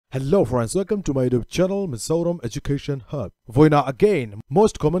Hello friends, welcome to my YouTube channel Mizoram Education Hub. Voina again,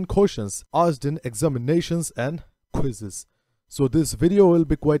 most common questions asked in examinations and quizzes. So this video will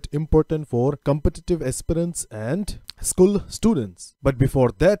be quite important for competitive aspirants and school students. But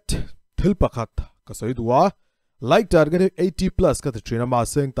before that, thilpakat kasoidwa like target 80 plus katatrina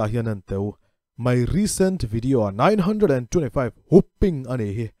maseng tahianan teu. My recent video 925 whooping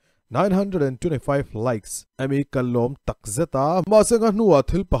anehi. 925 likes. Ami kalom takzeta masenga nuwa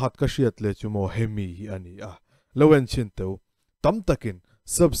thil pahat kashiat le chumo hemi ani Lowen chinteu. Tamtakin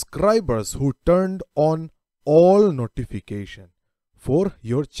subscribers who turned on all notification for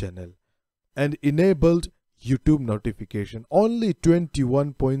your channel and enabled YouTube notification. Only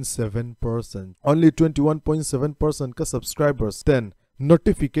 21.7%. Only 21.7% ka subscribers. Then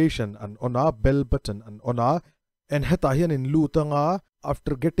notification and on our bell button and on our and hetahian in lutanga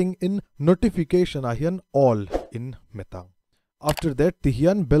after getting in notification ahian all in metang. After that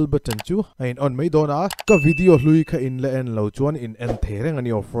tihian bell button chu ain on may dona ka video hlui kha in le en lo chuan in en thereng ani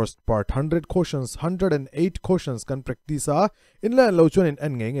your first part 100 questions 108 questions kan practice in le en lo chuan in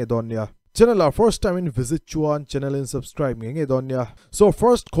en nge donya channel our first time in visit chuan channel and subscribe nge donya. So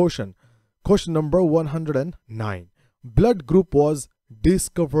first question number 109. Blood group was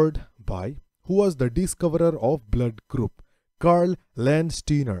discovered by. Who was the discoverer of blood group? Carl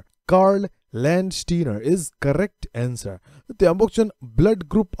Landsteiner. Carl Landsteiner is correct answer. The ambokchun blood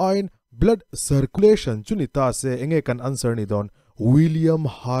group in blood circulation chunita se enge kan answer ni don William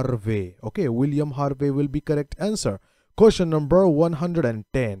Harvey. Okay, William Harvey will be correct answer. Question number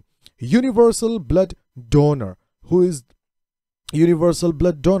 110. Universal blood donor. Who is universal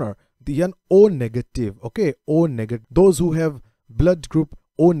blood donor? The O negative. Okay, O negative. Those who have blood group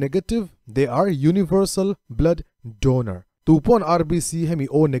O negative, they are universal blood donor. Tupon RBC hemi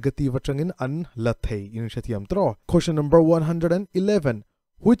O negative atangin an lathei in shatiam tro. Question number 111.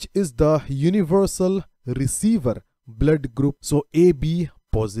 Which is the universal receiver blood group? So AB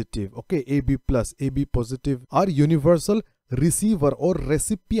positive. Okay, AB plus, AB positive are universal receiver or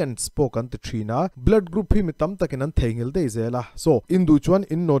recipient spoken to Trina. Blood group him tam takinan thengil de zela. So in duchuan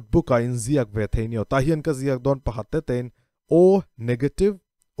in notebook in ziak vethenio. Tahian ka ziak don pahatte ten O negative,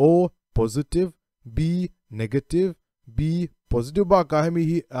 O positive, B negative, B positive ba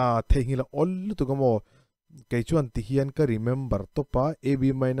kahemi hi thengila all to gamo kaichuan tihian ka remember topa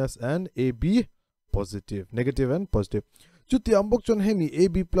AB minus and AB positive, negative and positive. Chuti ambok chon hemi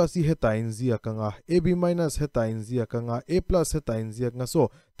AB plus hi heta in zia kanga, AB minus heta in zia kanga, A plus heta in zia kanga.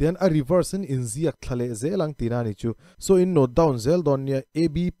 So then a reverse in zia thale zelang tinani chu. So in note down zel donya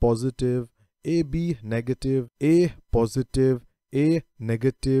AB positive, AB negative, A positive, A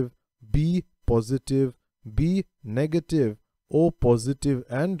negative, B positive, B negative, O positive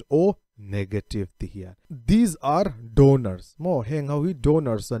and O negative here. These are donors. Mo heng how we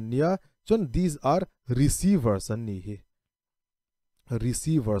donors anya. Chon these are receivers anni.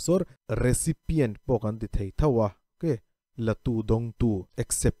 Receivers or recipient pokan di thei thawa. Okay. Latu dong tu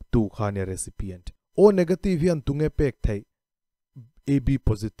except tu khane recipient. O negative yan tunge pek thei. AB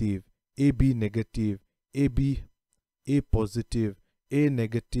positive, AB negative, AB A positive, A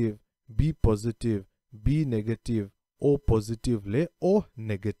negative, B positive, B negative, O positive le O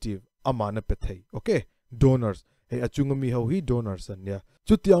negative amana pethai. Okay, donors. Hey achungami how he donors anya.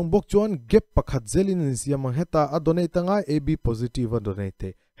 Chutiang bok chuan gap pakhat zelin in siamang heta a donate nga AB positive a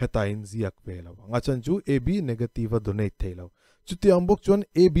donate heta in ziak velaw. Ngachan chu AB negative a donate thelaw. Chutiang bok chuan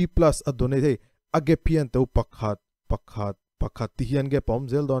AB plus a donate a gapian teu pakhat tihian ge pom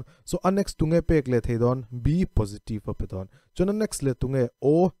zel don. So next tunge pek le thei don B positive a pedon. Chona next le tunge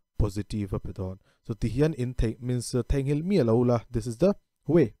O positive a pedon. So tihian in thei means thengil mi alaula. This is the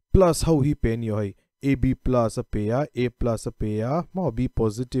way. Plus how he pen yo hai AB plus a paya, A plus a paya, ma B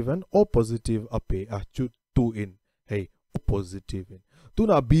positive and O positive a paya. Chu 2 in. Hey, O positive in.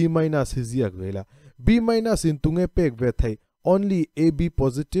 Tuna B minus hiziak vela. B minus in tunge pek ve thei only AB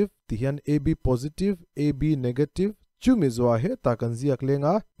positive, tihian AB positive, AB negative. Chumizwa he takan ziak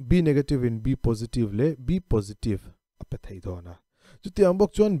lenga B negative in B positive le B positive apethai dona. Chuti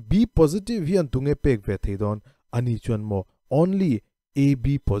ambok chuan B positive hian tunge pek ve thei don ani chuan mo only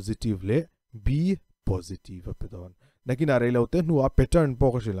AB positive le B positive apedon. Nakina reilote nu a pattern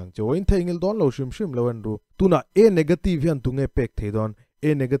pokasilang choin thengil don lo shim lo enru. Tuna A negative hian tunge pek thei don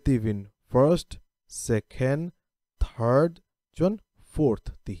A negative in first, second, third, chuan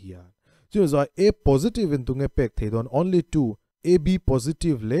fourth tihian. So A positive in tunge pek theidon only 2 AB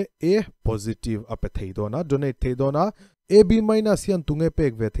positive le A positive ape theidona donate theidona AB minus hian tunge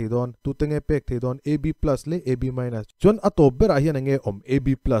pek ve theidon tu tenge pek theidon AB plus le AB minus chon atop bera hian ange om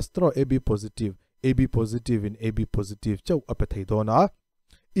AB plus tro AB positive in AB positive chau ape theidona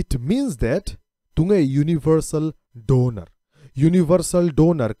it means that tunge universal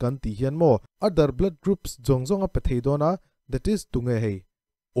donor kan ti hian mo other blood groups zonga patheidona that is tunge hei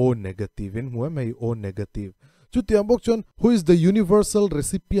O negative in muam hei O negative chu tiambok chon who is the universal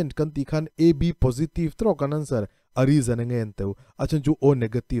recipient kan ti khan AB positive tro kan answer a reason ngen teu achan chu O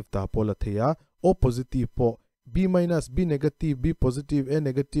negative ta pola theya O positive po B minus B negative B positive A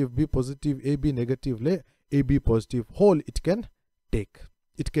negative B positive AB negative le AB positive whole it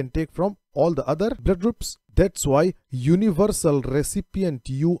can take from all the other blood groups. That's why universal recipient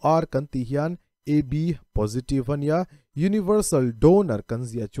UR kan ti hian AB positive an ya universal donor kan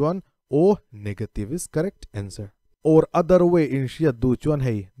zia chuan O negative is correct answer. Or other way in shia du chuan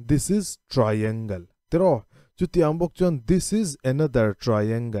hey this is triangle tero chuti ambok chuan this is another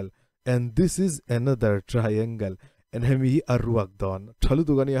triangle and this is another triangle and hemi aruak don thalu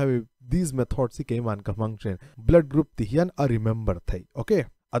du gani hemi these methods si keman ka function blood group ti hian a remember thai okay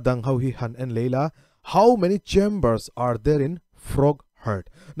adang how hi han and leila how many chambers are there in frog heart.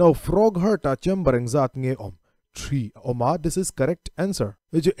 Now frog heart a chamber engzat nge om 3 oma this is correct answer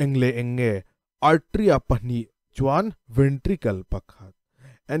eju enge artery apani chuan ventricle pakhat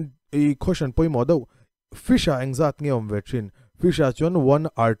and a question poi modo fisha engzat nge om vetrin fisha chuan one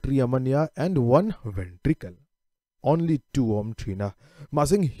artery amania and one ventricle only 2 om trina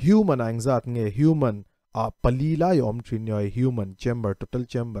masing human engzat nge human a palila yom trinyo human chamber total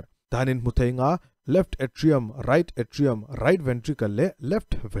chamber tanin muthainga left atrium right ventricle le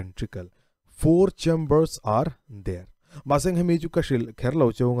left ventricle 4 chambers are there masing hemi ju kashil kherlo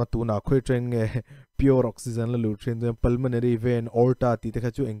chunga tuna khoi train nge pure oxygen la lu train the pulmonary vein aorta ti te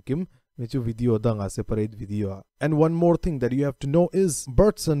khachu enkim mechu video danga separate video. And one more thing that you have to know is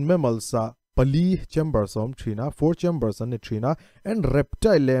birds and mammals pali chambers om trina 4 chambers and trina and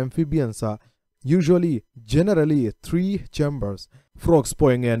reptile amphibians usually generally 3 chambers. Frogs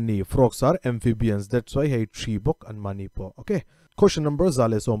poing and ni frogs are amphibians that's why hey tree book and manipo. Okay, question number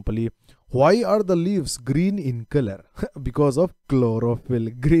zale sompali why are the leaves green in color? Because of chlorophyll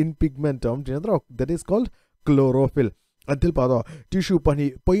green pigment that is called chlorophyll. Until pada tissue pani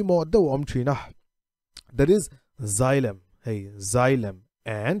poimo do om trina that is xylem hey xylem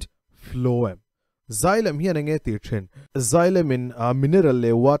and phloem. Xylem here nge ti chain xylem in mineral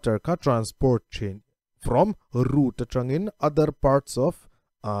le water ka transport chain from root trangin other parts of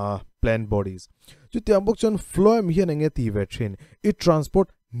plant bodies. Juti ambok chon phloem here nge ti ve chain it transport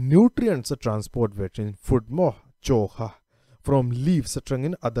nutrients transport ve chain food mo choha from leaves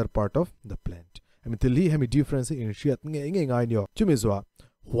trangin other part of the plant. I mean till he difference in shiat nge ngai nyo chumizwa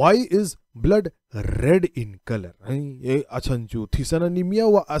why is blood red in color e achanchu thisananimia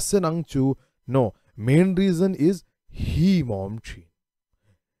wa asenangchu no main reason is hemometry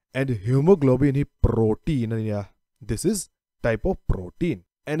and hemoglobin hi protein ya this is type of protein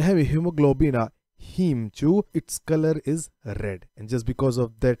and heavy hemoglobin heme chu its color is red and just because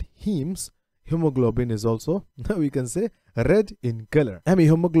of that hemoglobin is also we can say red in color. Hemi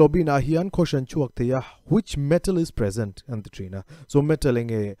hemoglobin hian question chuak theya which metal is present in the trina so metal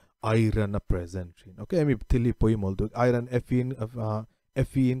enge iron present okay hemi thili poi moldu iron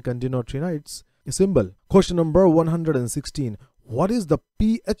Fe in continue trina it's a symbol. Question number 116 what is the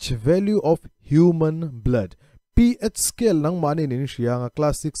pH value of human blood? pH scale nang mani nin shia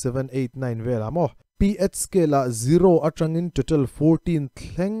class 6 7 8 9 vela mo pH scale 0 atrangin total 14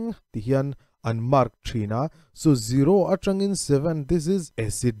 thleng tihian unmarked trina so 0 atrangin 7 this is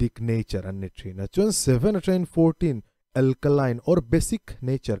acidic nature and trina chon 7 atrangin 14 alkaline or basic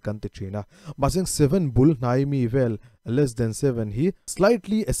nature kan trina masing 7 bul naimi vel less than 7 hi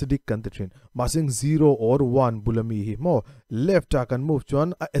slightly acidic kan trin masing 0 or 1 bulami hi mo left kan move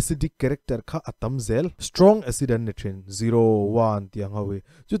chon acidic character kha atamzel strong acid an trin 0 1 tiang hawi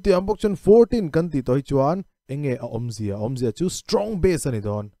chu tiambok chon 14 kan ti toi chuan enge omzia chu strong base ani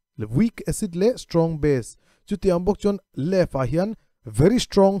don weak acid le strong base chu tiambok chon left hian very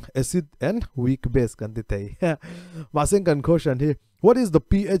strong acid and weak base kan ti tai masing kan question hi what is the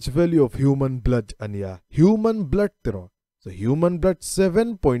pH value of human blood ania human blood tero so human blood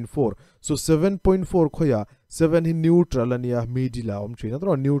 7.4 so 7.4 khoya 7 hi neutral ania midila om china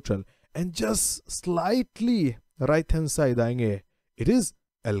tero neutral and just slightly right hand side aenge it is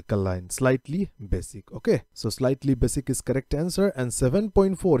alkaline slightly basic okay so slightly basic is correct answer and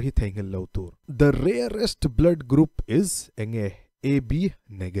 7.4 hi thengel lautur. The rarest blood group is enge AB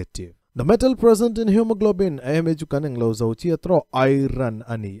negative. The metal present in hemoglobin AMH kaneng lo zo chi atro iron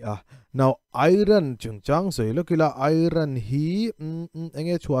ani now iron chungchang so ilokila iron hi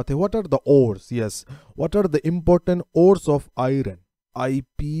enge chuate what are the ores yes what are the important ores of iron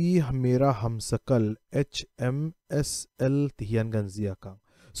IP mera hamsakal HMSL tihian ganzia ka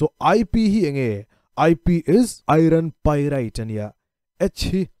So IP hi enge IP is iron pyrite ania,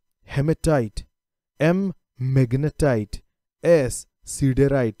 H hi hematite, M magnetite, S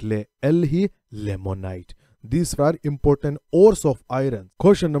siderite le, L hi lemonite. These are important ores of iron.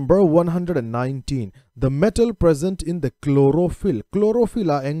 Question number 119. The metal present in the chlorophyll.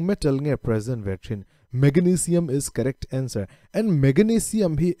 Chlorophyll ang metal nge present version. Magnesium is correct answer. And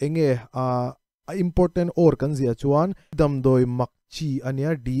magnesium hi enge important ore kanzia chuan damdoi makchi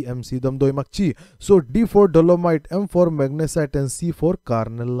ania DMC damdoi makchi. So D for dolomite, M for magnesite and C for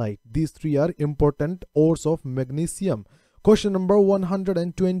carnallite. These three are important ores of magnesium. Question number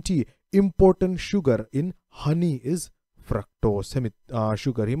 120. Important sugar in honey is fructose.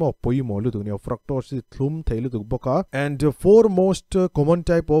 Sugar himo poimo ludugni fructose is thum thailu boka. And the foremost common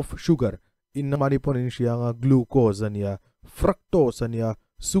type of sugar in manipon in glucose ania, fructose ania,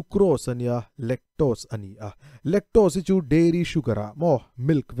 sucrose ania, lactose ania. Lactose is dairy sugar mo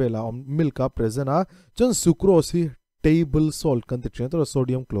milk vela milk present chun sucrose hi table salt kan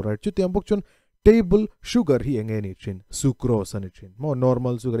sodium chloride chutiambok chun table sugar hi engeni chin sucrose ani chin mo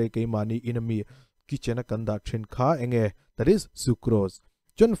normal sugar ke mani inami kitchen kanda chin kha enge, that is sucrose.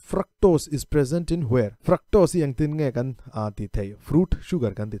 Chun fructose is present in where? Fructose yang tin nge kan ti thai fruit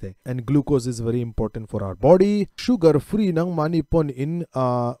sugar kan ti thai. And glucose is very important for our body. Sugar free nang mani pon in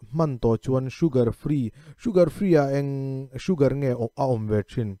man to chuan sugar free eng sugar nge aom ver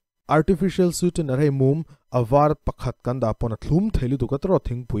chin. Artificial sweetener hai mum avar pakhat kanda pon thum thailu tu katro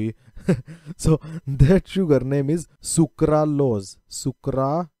thing pui. So that sugar name is sucralose.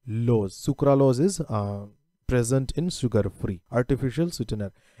 Sucralose is present in sugar free artificial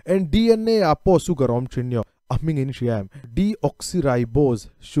sweetener. And DNA apo sugar om chinyo aming in shiam deoxyribose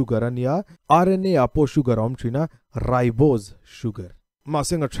sugar ania, RNA apo sugar om china ribose sugar.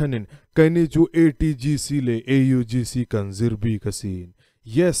 Maseng achanin kaini ju ATGC le AUGC kan zirbi kasin.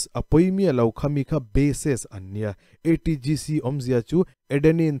 Yes, apoimia lau khamika bases anya. ATGC omzia chu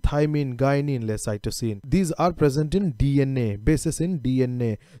adenine, thymine, guanine le cytosine. These are present in DNA, bases in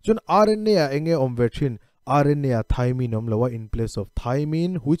DNA. Chun RNA enge omvechin RNA thymine omlawa in place of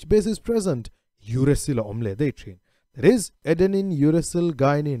thymine. Which base is present? Uracil omle they chain. That is adenine, uracil,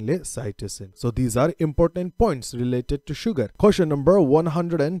 guanine le cytosine. So these are important points related to sugar. Question number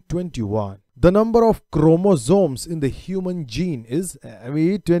 121. The number of chromosomes in the human gene is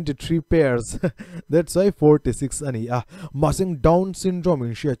 23 pairs. That's why 46 ani. Masing Down syndrome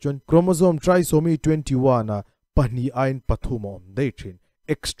in Shiachun. Chromosome trisomy 21 pani ain pathumom they chin.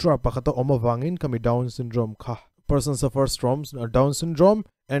 Extra pakata omavangin kami Down syndrome ka. Person suffers from Down syndrome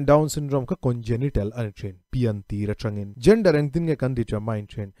and Down syndrome ka congenital anchin. Pianti rachangin. Gender and thing can determine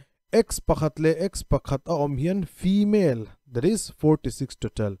chin. X pakatle X pakata omhian female. That is 46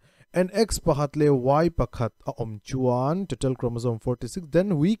 total. And X pahatle Y pakhat chuan total chromosome 46,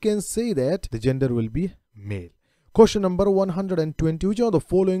 then we can say that the gender will be male. Question number 120. Which of the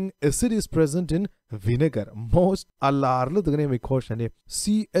following acid is present in vinegar? Most alarlu the question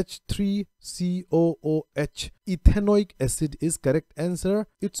CH3COOH. Ethanoic acid is correct answer.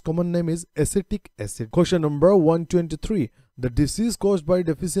 Its common name is acetic acid. Question number 123. The disease caused by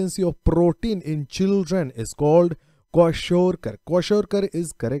deficiency of protein in children is called Kwashiorkor. Kwashiorkor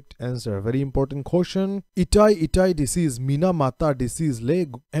is correct answer. Very important question. Itai disease, Minamata disease, le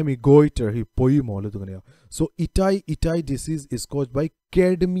goiter hi poi molu tugania. So itai disease is caused by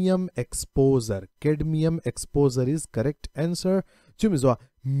cadmium exposure. Cadmium exposure is correct answer. Chumizwa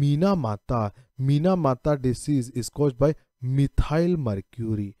Minamata disease is caused by methyl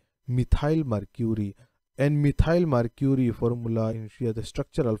mercury. And methyl mercury formula in Shia, the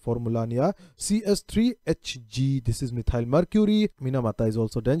structural formula niya CS3Hg. This is methyl mercury. Minamata is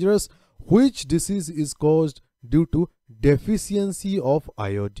also dangerous. Which disease is caused due to deficiency of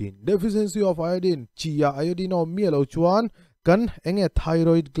iodine? Deficiency of iodine. Chia iodine or mielo chuan kan enge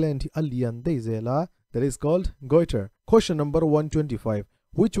thyroid gland alian deizela. That is called goiter. Question number 125.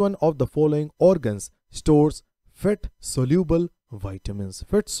 Which one of the following organs stores fat soluble vitamins?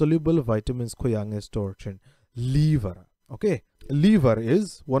 Fat soluble vitamins ko yang store chin. Liver. Okay, liver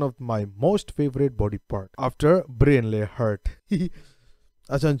is one of my most favorite body part after brain le heart.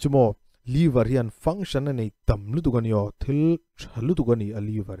 Achan chumo liver hi an function nei tamlu tugani yo thil chalu tugani a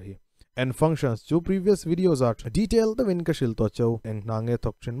liver hi. And functions chu previous videos are detailed the win ka shil to chau eng nange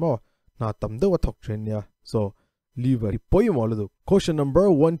thok chin mo na tamde wa thok chin ya. So liver poi mo lu. Question number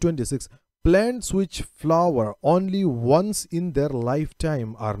 126. Plants which flower only once in their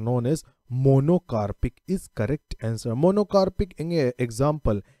lifetime are known as monocarpic is correct answer. Monocarpic enge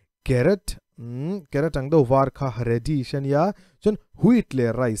example carrot. Carrot ang do var kha ready shan ya chun wheat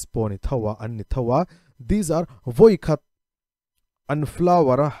le rice poni thawa anni thawa. These are voi khat an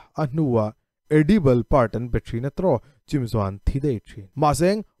flower anua edible part and petrina tro chimzwan thide chin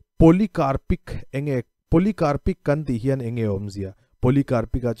maseng polycarpic enge polycarpic kanti hian enge omzia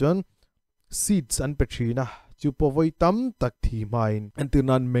polycarpic achon seeds an petrina chupovoi tam tak thi main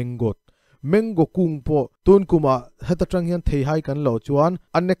antinan mango kung po tun kuma hetatrang hian thei hai kan lo chuan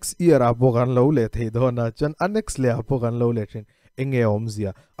annex year a bogan lo le thei dona chan annex le a bogan lo le thin enge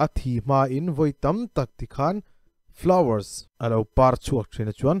omzia a thi ma in voi tam tak ti khan flowers alo par chuak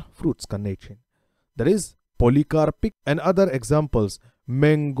thina chuan fruits kan nei thin that is polycarpic and other examples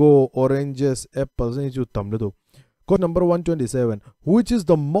mango oranges apples ni chu tam lo Question number 127. Which is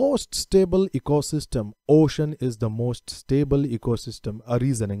the most stable ecosystem? Ocean is the most stable ecosystem. A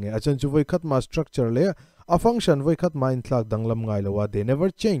reasoning. Achan chu voi khat ma structure le a function voi khat ma intlak danglam ngai lo wa they never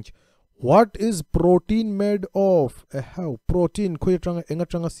change. What is protein made of? How protein khoi tranga enga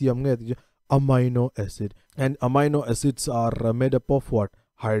tranga siam nge amino acid. And amino acids are made up of what?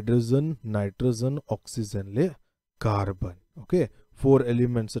 Hydrogen, nitrogen, oxygen le carbon. Okay. 4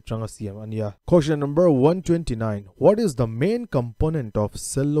 elements at Trangasiyam. And yeah. Question number 129. What is the main component of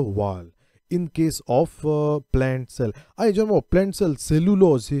cell wall in case of plant cell? I don't know plant cell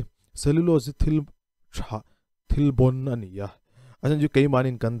cellulose. Cellulose thil bon aniya. Asan ju kay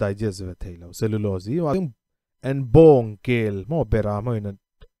manin kan digest with cellulose and bone kale mo bera mo in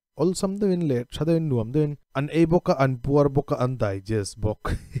all something in late chada in nuam then an eboka an poor boka an digest bok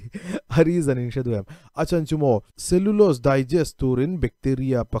a reason in shadwem achan chumo cellulose digest turin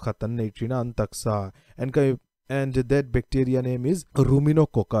bacteria pakatan nitrina an taksa and that bacteria name is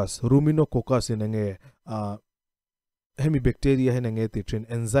ruminococcus in enge hemibacteria henenge titrin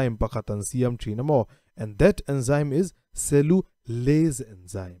enzyme pakatan siam trinamo and that enzyme is cellulase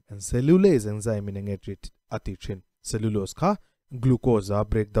enzyme and cellulase enzyme in enge atitrin cellulose ka glucose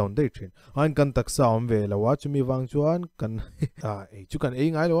breakdown de thin an kan taksa omve la watch mi wang chuan kan chu kan ei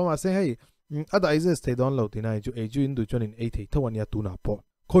ngai lo ma se hei ada is stay down lo tina chu ei chu in du chon in ei thei thawan ya tu na po.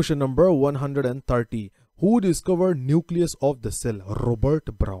 Question number 130. Who discovered nucleus of the cell? Robert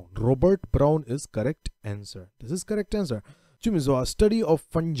Brown. Robert Brown is correct answer. This is correct answer. Chumizo, a study of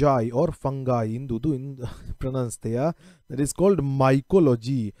fungi or fungi in Dudu in pronounce there that is called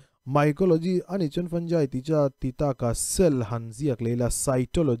mycology. Mycology anichon fungi tita ka cell hanziak leila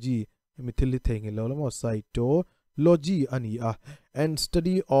cytology mithili thengi lolamo cytology ania and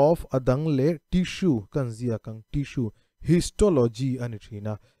study of adang le tissue kanzia kang tissue histology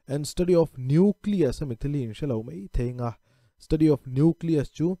anichina and study of nucleus mithili inshalo mai thenga study of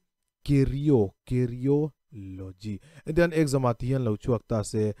nucleus chu karyology and then examatian lo chuakta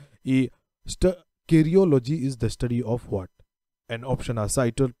se karyology is the study of what? And option are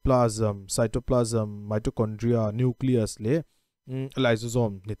cytoplasm, mitochondria, nucleus le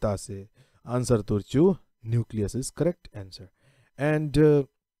lysosome nita se answer turchu nucleus is correct answer. And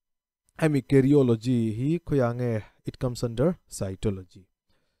karyology hi koyange it comes under cytology.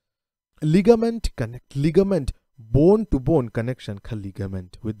 Ligament connect, ligament bone to bone connection ka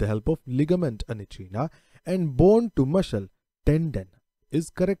ligament with the help of ligament anitrina and bone to muscle tendon is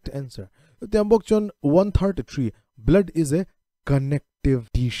correct answer. Tambokchon 133 blood is a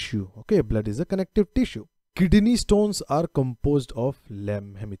connective tissue. Okay, blood is a connective tissue. Kidney stones are composed of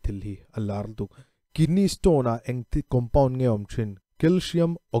lem hemithilhi alardu. Kidney stone are engthi compound nge omtrin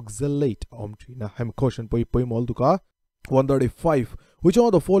calcium oxalate omtrina hem question poi molduka 135. Which one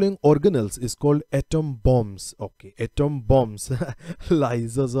of the following organelles is called atom bombs? Okay, atom bombs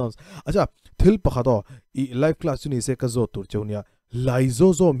lysosomes. Acha thil pakhato I life class ni se ka zo tur cheunia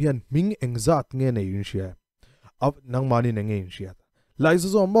lysosome hian ming engzat nge nei inshia ab nang mani nge inshia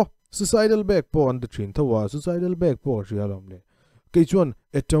lysosome mo suicidal bag po on the train thawa suicidal bag po rialom le keichon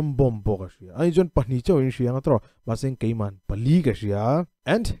atom bomb po ka ria ai jon pani chau inshia ngatro maseng keiman pali ka ria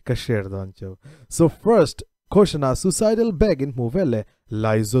and ka share dan chau. So first question a suicidal bag in movelle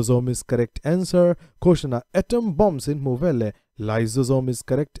lysosome is correct answer. Question a atom bombs in movelle lysosome is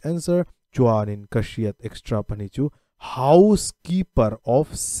correct answer. Chuan in kashiat extra panichu housekeeper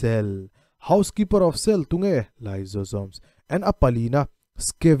of cell tunge lysosomes and apalina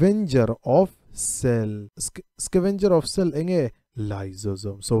scavenger of cell enge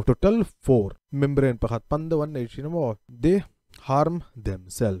lysosome. So total 4 membrane pakhat pandawan na they harm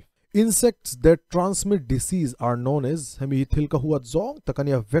themselves. Insects that transmit disease are known as hemithilka huat zong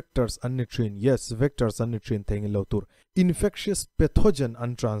takania vectors anitrin. Yes, vectors anitrin thing lautur. Infectious pathogen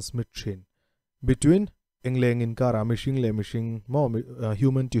untransmittin between engleng inkara mishing mo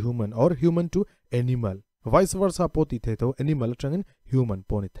human to human or human to animal. Vice versa poti theto animal trangin human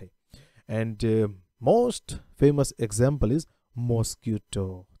poni the. And most famous example is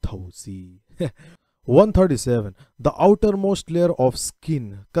mosquito thausi. 137. The outermost layer of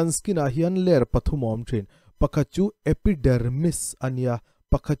skin. Kan skin ahian layer pathum om trin. Pakachu epidermis ania.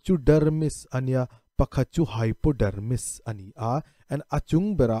 Pakachu dermis ania. Pakachu hypodermis ania. And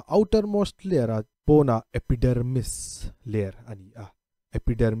achung bera outermost layer pona epidermis layer ania.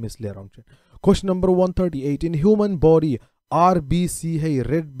 Epidermis layer om trin. Question number 138. In human body, RBC hey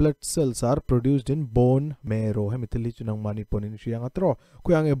red blood cells are produced in bone marrow. He mitili chunang mani ponin siya nga tro.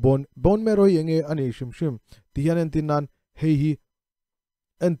 Kuya nge bone marrow yenge ani shim. Tiyan entinan hey hi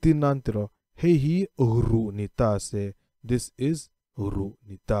entinan tro. Hey hi uru nitase. This is uru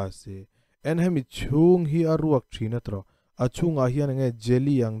nitase. And hemi chung hi aruak china tro. Achung ahian nge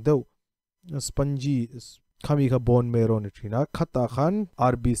jelly yang daw spongy kami ka bone marrow ni china. Khata khan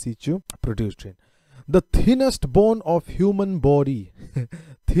RBC chu produced chin. The thinnest bone of human body.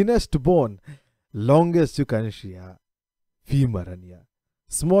 Thinnest bone. Longest you can share. Femur ania.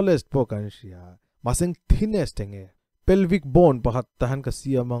 Smallest po can share. Masing thinnest enge. Pelvic bone pahat tahan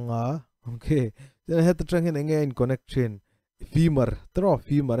kasiya mga. Okay. Then het trangin enge in connection. Femur. Tro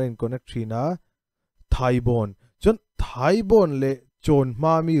femur in connection na. Thigh bone. Chon thigh bone le chon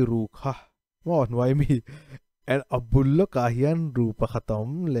mami rukha. Mo nwai mi. And abullo kahian rupa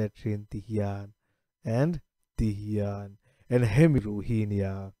khatam le trin tihian. And tihian and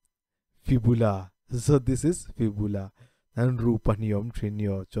hemiruhinia fibula. So this is fibula and rupanium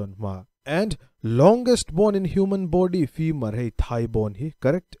trinio chonma. And longest bone in human body femur hey thigh bone hi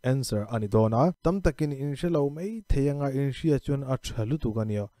correct answer anidona tam takin inshalo mai theyanga inshia chon achalu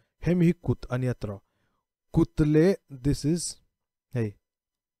tuganio hem hi kut aniatro kutle. This is hey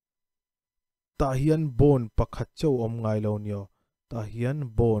tahian bone pakhacho om ngailonio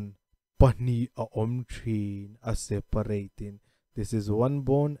tahian bone Pani a omtrin a separating. This is one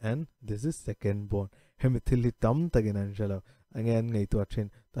bone and this is second bone. Hemithili tam taginan shalo. Again ngay to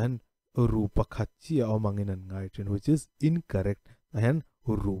atrin. Tahan urupa khachi a omanginan ngay trin, which is incorrect. Tahan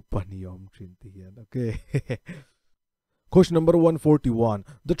urupa ni omtrin tiyan. Okay. Question number 141.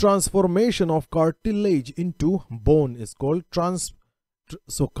 The transformation of cartilage into bone is called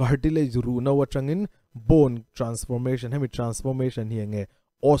so cartilage ru na watrangin bone transformation. Hemi transformation here nge.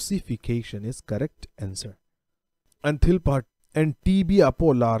 Ossification is correct answer. Until part and tibia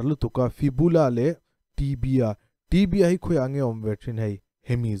polar lutuka fibula le tibia. Tibia hi khoyange omvetrin hai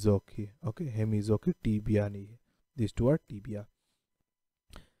hemizoki. Okay, hemizoki tibia ni. These two are tibia.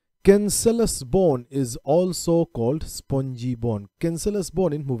 Cancellous bone is also called spongy bone. Cancellous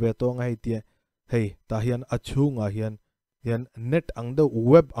bone in muveto nga hitie. Hey, tahian achunga hian yan net angdo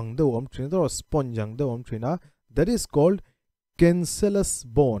web angdo omtrin or sponge angdo omtrina. That is called cancellous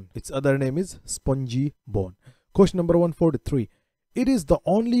bone. Its other name is spongy bone. Question number 143. It is the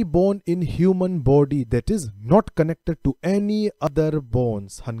only bone in human body that is not connected to any other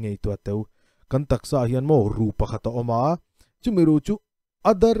bones. Hangay ito ataw. Kantaksa ahian mo rupa kata oma. Chumiruchu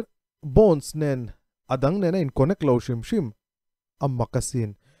other bones nen adang nena in connect law shim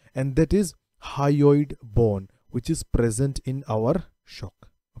makasin. And that is hyoid bone, which is present in our shock.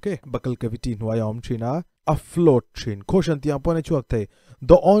 Okay, buccal cavity nuayam china. Afloat chin. Question tiapone chuakte.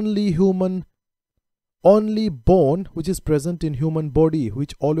 The only bone which is present in human body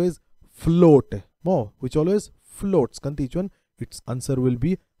which always floats. Kantichuan, its answer will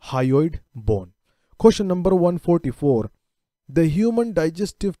be hyoid bone. Question number 144. The human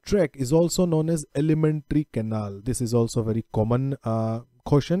digestive tract is also known as alimentary canal. This is also very common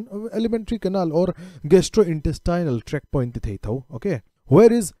question. Alimentary canal or gastrointestinal tract point theitau. Okay.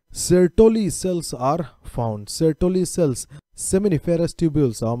 Where is Sertoli cells are found? Sertoli cells, seminiferous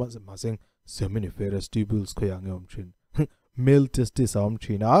tubules. Seminiferous tubules koyang male testis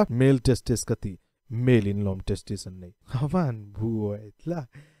china. Male testis kati. Male in lom testis and havan buetla.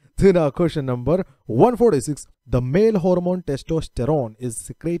 Then question number 146. The male hormone testosterone is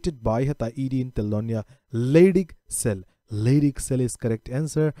secreted by hata in telonia Leydig cell. Leydig cell is correct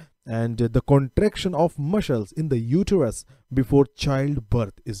answer. And the contraction of muscles in the uterus before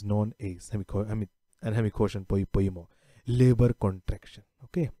childbirth is known as labor contraction.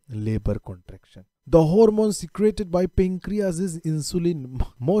 Okay, labor contraction. The hormone secreted by pancreas is insulin.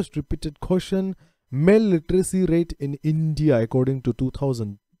 Most repeated question. Male literacy rate in India according to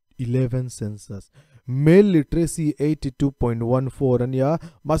 2011 census. Male literacy 82.14 and ya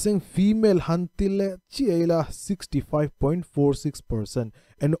masing female hantile chiela 65.46%.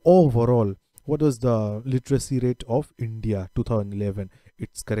 And overall, what was the literacy rate of India 2011?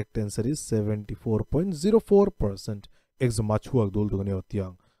 Its correct answer is 74.04%. Examachuak dul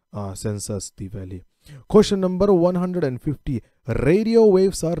duganyotiang census the valley. Question number 150. Radio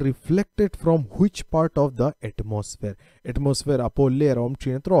waves are reflected from which part of the atmosphere? Atmosphere apo layer om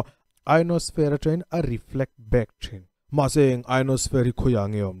chinetro ionosphere train a reflect back train. Ma saying ionosphere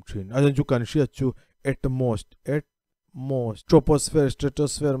khoyang train. Ajan ju kan shia chu at most troposphere,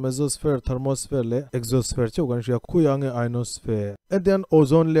 stratosphere, mesosphere, thermosphere le exosphere chu kan shia khoyang ionosphere. And then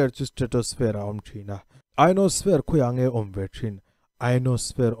ozone layer chu stratosphere train. Ionosphere khoyang ve train.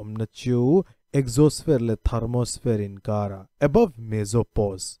 Ionosphere na chu exosphere le thermosphere in kara above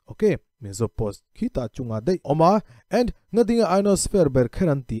mesopause. Okay, mesopause kita chunga dei oma and ngadinga ionosphere ber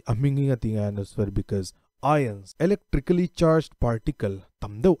kheranti aminginga tinga ionosphere because ions, electrically charged particle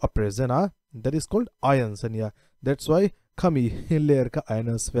tamdo apresena, that is called ions, and yeah, that's why kami layer ka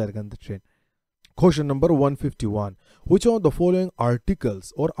ionosphere gan the train. Question number 151. Which of the following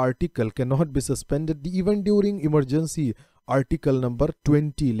articles or article cannot be suspended even during emergency? Article number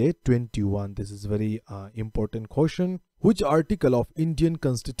 20 le 21. This is very important question. Which article of Indian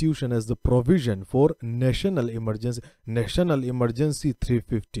Constitution has the provision for national emergency? National emergency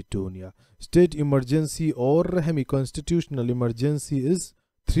 352 yeah. State emergency or constitutional emergency is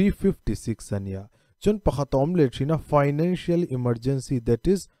 356 yeah. Chon pakhatom le china financial emergency, that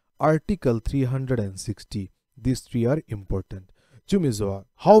is article 360. These three are important. Mizoram.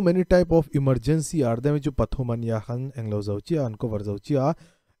 How many type of emergency are there? Ju pathomania khan englo zauchia uncover zauchia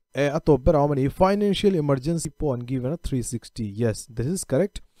atopera how many financial emergency po given 360. Yes, this is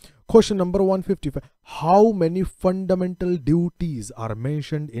correct. Question number 155. How many fundamental duties are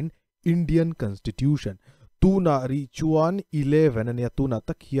mentioned in Indian Constitution? Tuna richuan 11 and ya tuna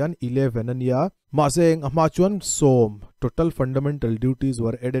takhian 11 and ya maseng amachuan som. Total fundamental duties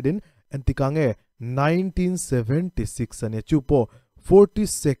were added in antikange 1976 and ya chupo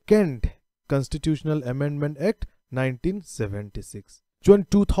 42nd Constitutional Amendment Act 1976. Chuan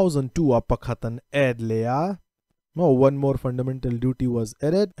 2002 apakhatan add leya. No, one more fundamental duty was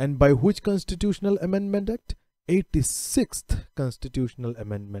added, and by which Constitutional Amendment Act? 86th Constitutional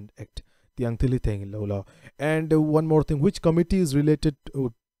Amendment Act. And one more thing, which committee is related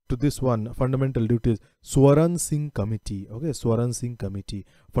to this one, fundamental duties? Swaran Singh Committee. Okay, Swaran Singh Committee.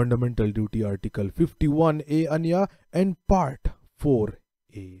 Fundamental duty article 51A anya and part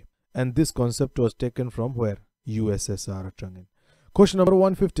 4A. And this concept was taken from where? USSR. Question number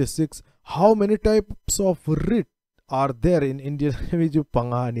 156. How many types of writ are there in India?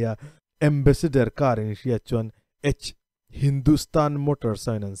 Ambassador car in H. Hindustan Motors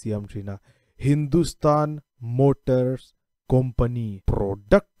Siam China. Hindustan Motors Company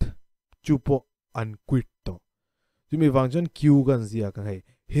Product Chupo Anquito. Jumi Wangjan Q Ganzia Kang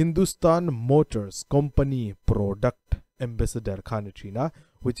Hindustan Motors Company Product Ambassador Khan China,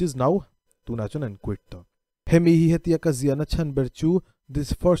 which is now Tunachon and Quito. Hemi Hetiaka Ziana Chan Berchu.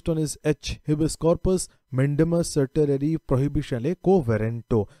 This first one is H. Habeas corpus, mandamus, certiorari, prohibition, quo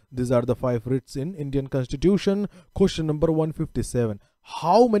warranto. These are the 5 writs in Indian Constitution. Question number 157.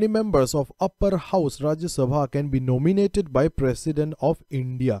 How many members of Upper House Rajya Sabha can be nominated by President of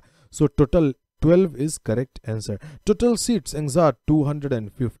India? So total 12 is correct answer. Total seats are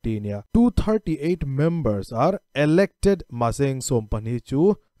 215. Yeah. 238 members are elected Maseng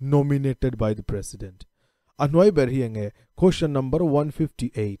Sompanichu, nominated by the President. Question number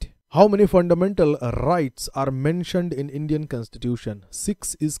 158. How many fundamental rights are mentioned in Indian Constitution?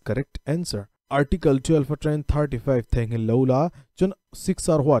 6 is correct answer. Article 12 train 35 Lola. 6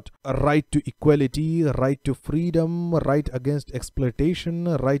 are what? A right to equality, right to freedom, right against exploitation,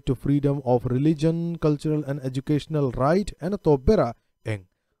 right to freedom of religion, cultural and educational right, and a tobera eng,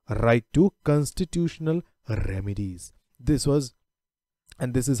 right to constitutional remedies. This was,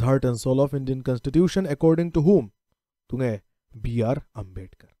 and this is heart and soul of Indian Constitution, according to whom? Tunge B.R.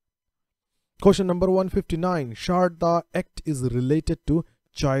 Ambedkar. Question number 159. Sharda Act is related to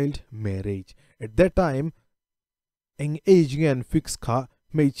child marriage. At that time, eng age and fix kha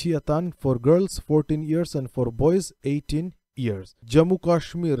meichiatan for girls 14 years and for boys 18 years. Jammu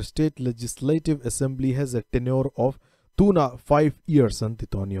Kashmir State Legislative Assembly has a tenure of 5 years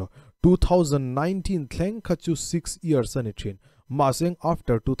antitonio. 2019 thleng khachu 6 years anichin. Maseng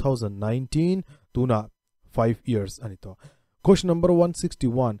after 2019 5 years anito. Question number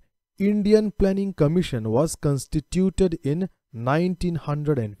 161. Indian Planning Commission was constituted in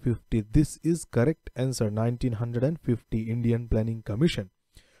 1950. This is correct answer. 1950 Indian Planning Commission.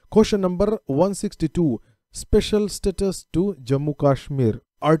 Question number 162. Special status to Jammu Kashmir.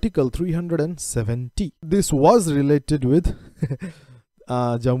 Article 370. This was related with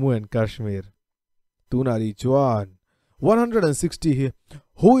Jammu and Kashmir. Tunari Chuan. 160 here.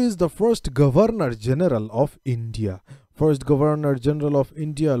 Who is the first Governor General of India? First Governor General of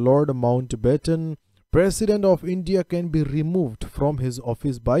India, Lord Mountbatten. President of India can be removed from his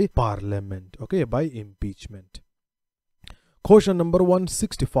office by Parliament. Okay, by impeachment. Question number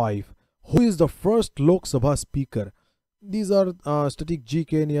 165. Who is the first Lok Sabha speaker? These are static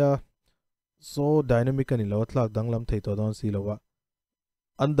GK niya. So dynamic ani lo tlak danglam theito don si lo wa.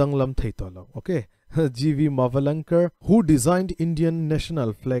 Andanglam theito lo. Okay. G.V. Mavalankar. Who designed Indian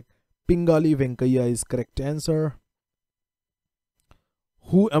national flag? Pingali Venkaiah is correct answer.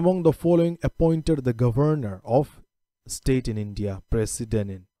 Who among the following appointed the governor of state in India?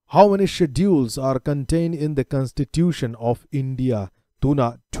 President in. How many schedules are contained in the Constitution of India?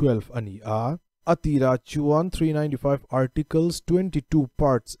 Tuna 12 ani a. Atira Chuan 395 articles, 22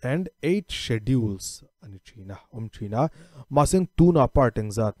 parts and 8 schedules. Ani China China maseng tuna part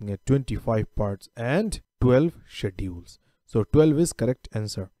engzat nge 25 parts and 12 schedules. So 12 is correct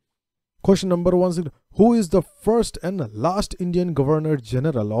answer. Question number 1. Who is the first and last Indian Governor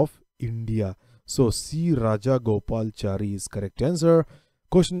General of India? So C. Raja Gopalachari is correct answer.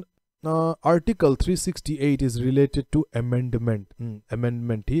 Question Article 368 is related to amendment.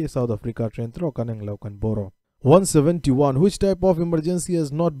 Amendment here South Africa train throw kanang laukan boro. 171. Which type of emergency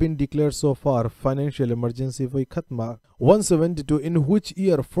has not been declared so far? Financial emergency foi khatma. 172. In which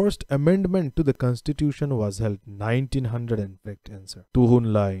year first amendment to the Constitution was held? 1900 and correct answer.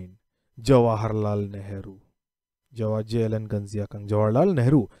 Tuhun line. Jawaharlal Nehru. JLN Ganzia Kang Jawaharlal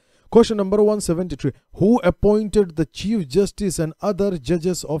Nehru. Question number 173. Who appointed the Chief Justice and other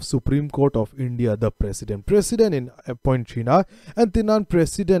judges of Supreme Court of India? The President. President in appoint China. Antinan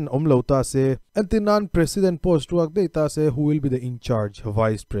President Omlauta se. Antinan President post work data se. Who will be the in charge?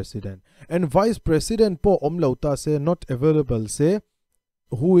 Vice President. And Vice President po Omlauta se not available se.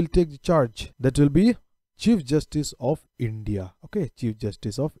 Who will take the charge? That will be Chief Justice of India. Okay, Chief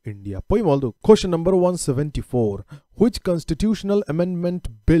Justice of India. Question number 174. Which constitutional amendment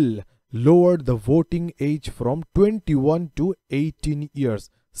bill lowered the voting age from 21 to 18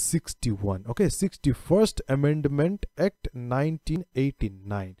 years? 61. Okay, 61st Amendment Act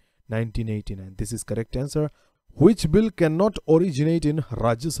 1989. 1989. This is correct answer. Which bill cannot originate in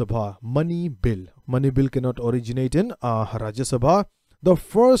Rajya Sabha? Money bill. Money bill cannot originate in Rajya Sabha. The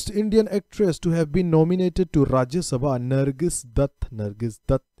first Indian actress to have been nominated to Rajya Sabha, Nargis Dutt. Nargis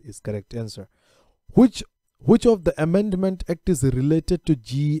Dutt is correct answer. Which of the Amendment Act is related to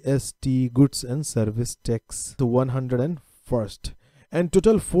GST, Goods and Service Tax? The 101st. And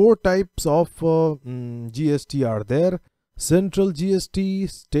total 4 types of GST are there. Central GST,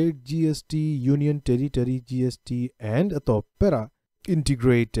 State GST, Union Territory GST and para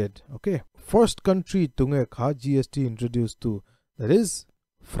integrated. Okay. First country tunge kha GST introduced to, that is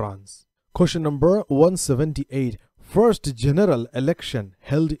France. Question number 178. First general election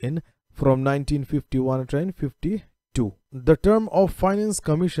held in from 1951 to 1952. The term of Finance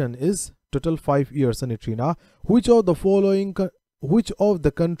Commission is total 5 years. Anitrina. Which of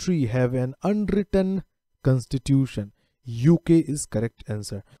the country have an unwritten constitution? UK is correct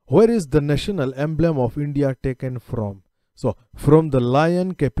answer. Where is the national emblem of India taken from? So, from the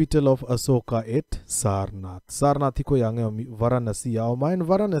lion capital of Asoka at Sarnath. Sarnath ko yang Varanasi and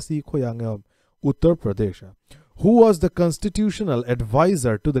Varanasi ko yang Uttar Pradesh. Who was the constitutional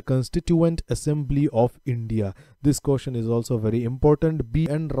advisor to the Constituent Assembly of India? This question is also very important. B.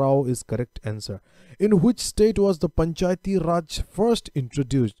 N. Rao is correct answer. In which state was the Panchayati Raj first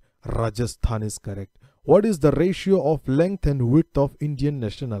introduced? Rajasthan is correct. What is the ratio of length and width of Indian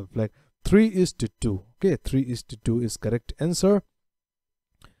national flag? 3:2. Okay, 3:2 is correct answer.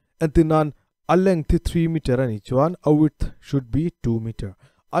 And then a length 3 meter and each one, a width should be 2 meter.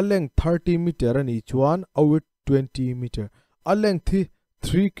 A length 30 meter and each one, a width 20 meter. A length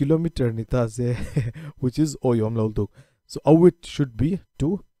 3 kilometer nita se, which is oyom lauduk. So a width should be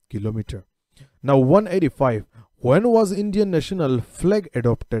 2 kilometer. Now 185. When was Indian national flag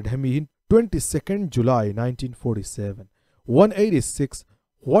adopted? 22nd July 1947. 186.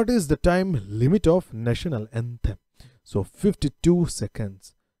 What is the time limit of national anthem? So 52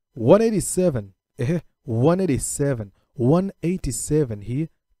 seconds. 187. 187 he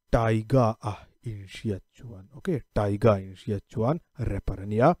taiga in Shiachuan. Okay, taiga in Shiachuan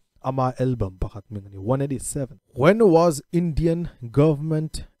reparania ama album pakat mingani. 187. When was Indian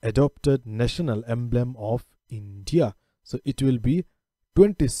government adopted national emblem of India? So it will be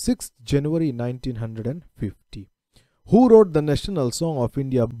 26th January 1950. Who wrote the national song of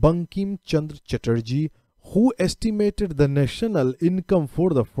India? Bankim Chandra Chatterjee. Who estimated the national income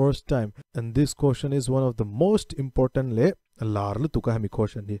for the first time? And this question is one of the most important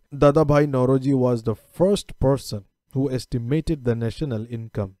question. Dadabhai Nauroji was the first person who estimated the national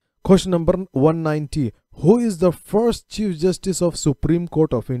income. Question number 190. Who is the first Chief Justice of Supreme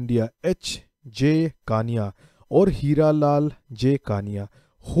Court of India? H. J. Kania or Hiralal J. Kania.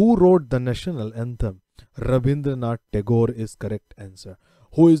 Who wrote the national anthem? Rabindranath Tagore is correct answer.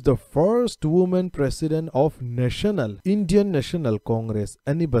 Who is the first woman president of Indian National Congress?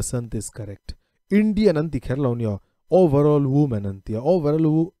 Annie Besant is correct. Indian anti kherlaunyo overall woman antia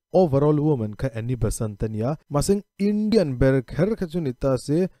overall woman ka Annie Besant ania masing Indian ber kher khachunita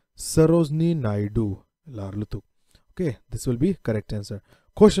se Sarojini Naidu larlutu. Okay, this will be correct answer.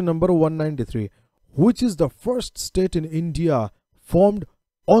 Question number 193. Which is the first state in India formed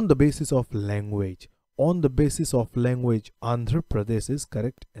on the basis of language? On the basis of language, Andhra Pradesh is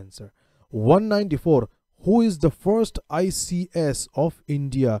correct answer. 194. Who is the first ICS of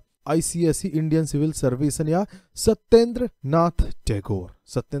India? ICS Indian Civil Service ania Satyendra Nath Tagore.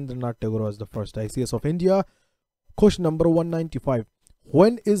 Satyendra Nath Tagore was the first ICS of India. Question number 195.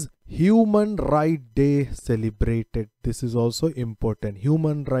 When is Human Rights Day celebrated? This is also important.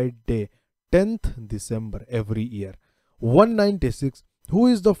 Human Rights Day, 10th December every year. 196. Who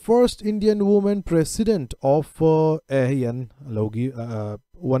is the first Indian woman president of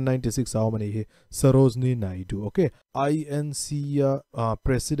 196 Sarojini Naidu. Okay, INC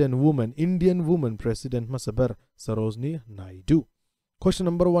president woman, Indian woman president masabar Sarojini Naidu. Question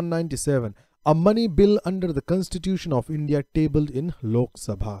number 197. A money bill under the Constitution of India tabled in Lok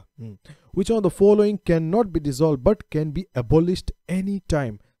Sabha. Which of the following cannot be dissolved but can be abolished any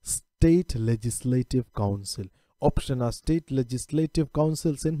time? State Legislative Council. Option A, State Legislative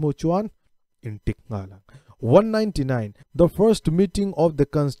Councils in Mochuan in Tiknalang. 199. The first meeting of the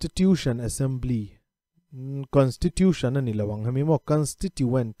Constitution Assembly. Constitution nilawang hamimo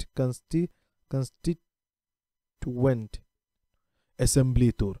constituent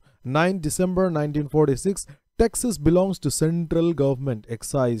Assembly tour. 9 December 1946. Taxes belongs to central government.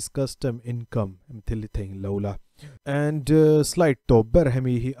 Excise, custom, income. And slide to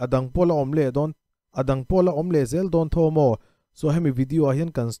berhemi adang pola omle don adang pola omle zel don thomo. So hemi video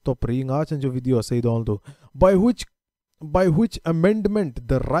ahian kan stop ringa chanjo video say don do. By which amendment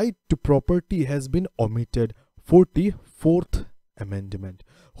the right to property has been omitted? 44th amendment.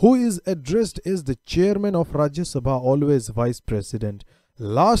 Who is addressed as the chairman of Rajya Sabha, always vice president?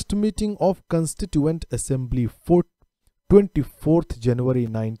 Last meeting of Constituent Assembly, 24th January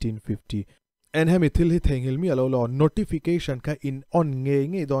 1950. And hemi thil hit hengil mi alo notification ka in on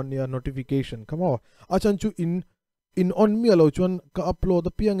nge don ya notification kamo achanchu in on mi alo chuan ka upload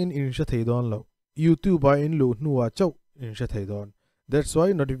piang in sha thei don lo YouTube ba in lu nuwa chau in sha thei don. That's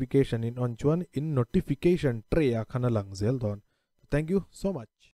why notification in on chuan in notification tray a khana lang zel don. Thank you so much.